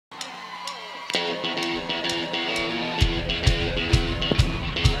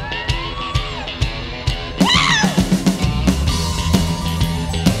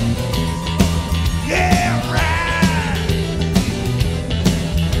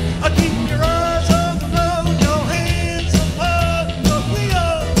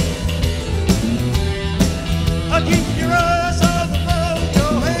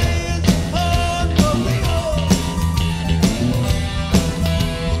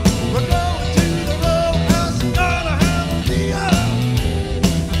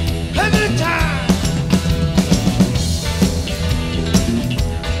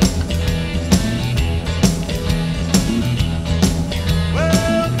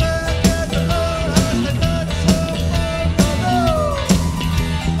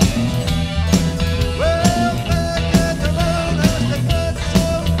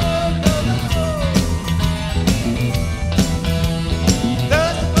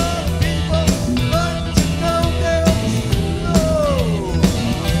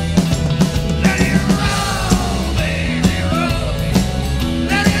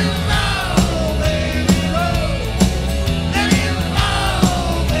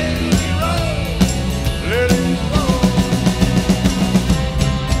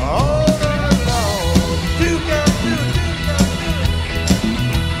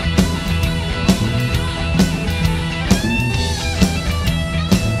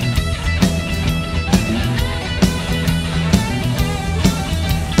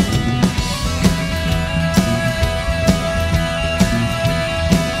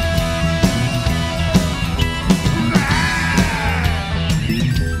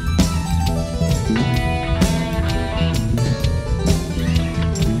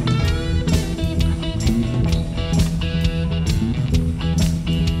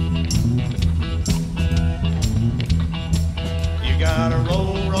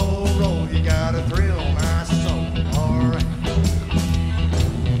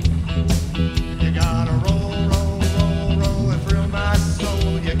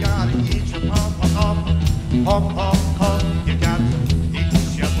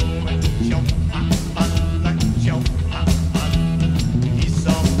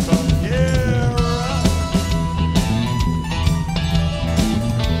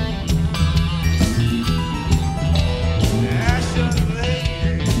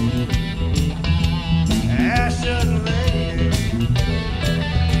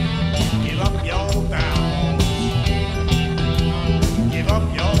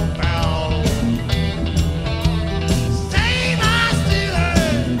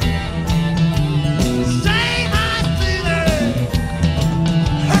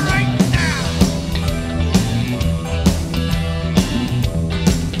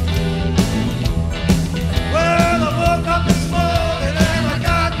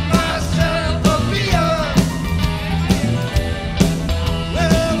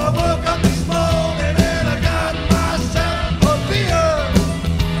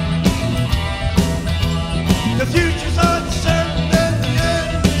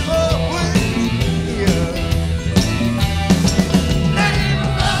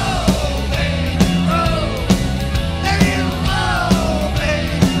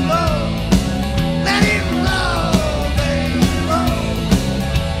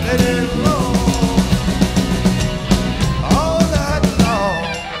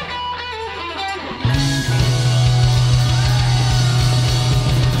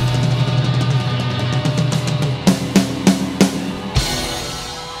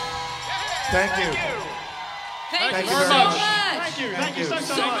Thank you. Thank you very much. Thank you. Thank you so much.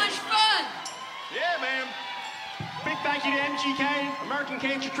 So much fun. Yeah, man. Big thank you to MGK, American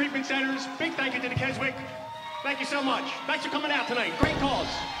Cancer Treatment Centers. Big thank you to the Keswick. Thank you so much. Thanks for coming out tonight. Great cause.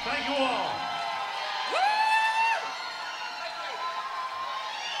 Thank you all.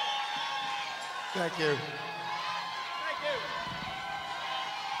 Thank you.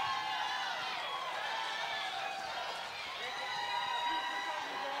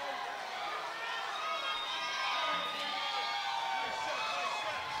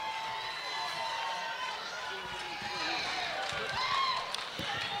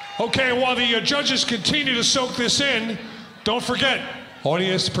 Okay, while the judges continue to soak this in, don't forget,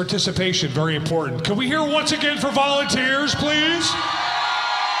 audience participation, very important. Can we hear once again for volunteers, please?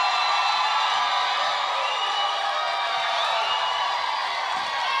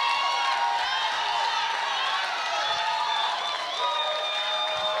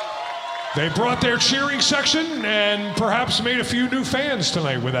 They brought their cheering section and perhaps made a few new fans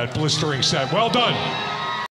tonight with that blistering set. Well done.